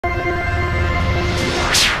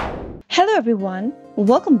Hello everyone,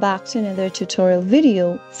 welcome back to another tutorial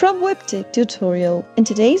video from Webtech Tutorial. In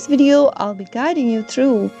today's video, I'll be guiding you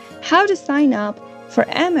through how to sign up for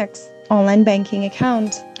Amex online banking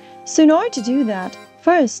account. So in order to do that,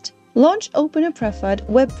 first, open a preferred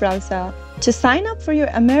web browser. To sign up for your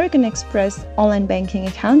American Express online banking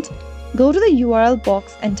account, go to the URL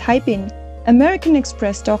box and type in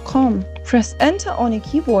americanexpress.com. Press enter on your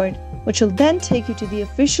keyboard, which will then take you to the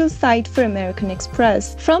official site for American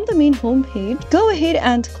Express. From the main homepage, go ahead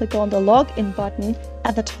and click on the login button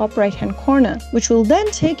at the top right hand corner, which will then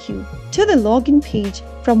take you to the login page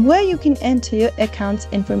from where you can enter your account's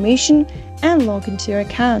information and log into your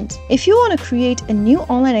account. If you want to create a new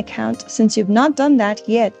online account since you've not done that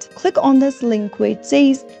yet, click on this link where it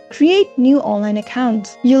says create new online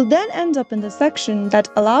account. You'll then end up in the section that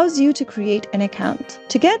allows you to create an account.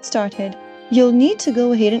 To get started, you'll need to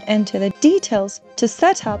go ahead and enter the details to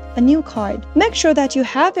set up a new card. Make sure that you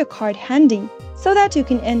have your card handy so that you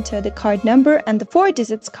can enter the card number and the 4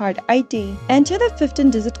 digits card ID. Enter the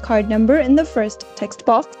 15-digit card number in the first text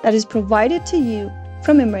box that is provided to you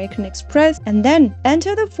from American Express, and then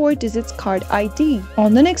enter the 4 digits card ID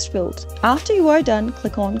on the next field. After you are done,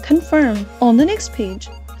 click on Confirm. On the next page,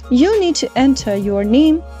 you'll need to enter your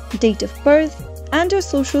name, date of birth, and your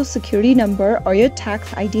social security number or your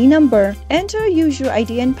tax ID number. Enter user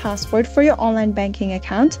ID and password for your online banking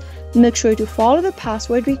account. Make sure to follow the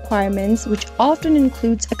password requirements, which often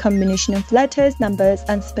includes a combination of letters, numbers,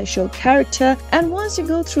 and special character. And once you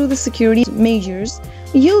go through the security measures,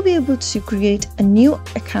 you'll be able to create a new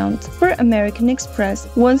account for American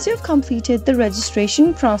Express. Once you've completed the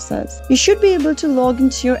registration process, you should be able to log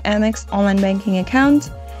into your Amex online banking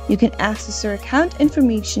account. You can access your account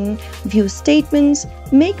information, view statements,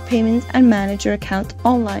 make payments, and manage your account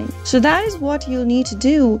online. So that is what you'll need to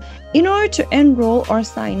do in order to enroll or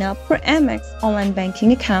sign up for Amex online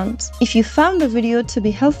banking account. If you found the video to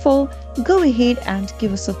be helpful, go ahead and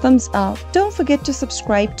give us a thumbs up. Don't forget to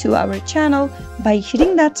subscribe to our channel by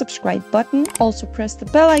hitting that subscribe button. Also press the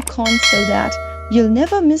bell icon so that you'll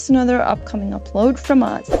never miss another upcoming upload from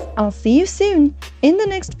us. I'll see you soon in the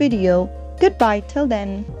next video. Goodbye till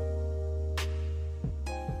then.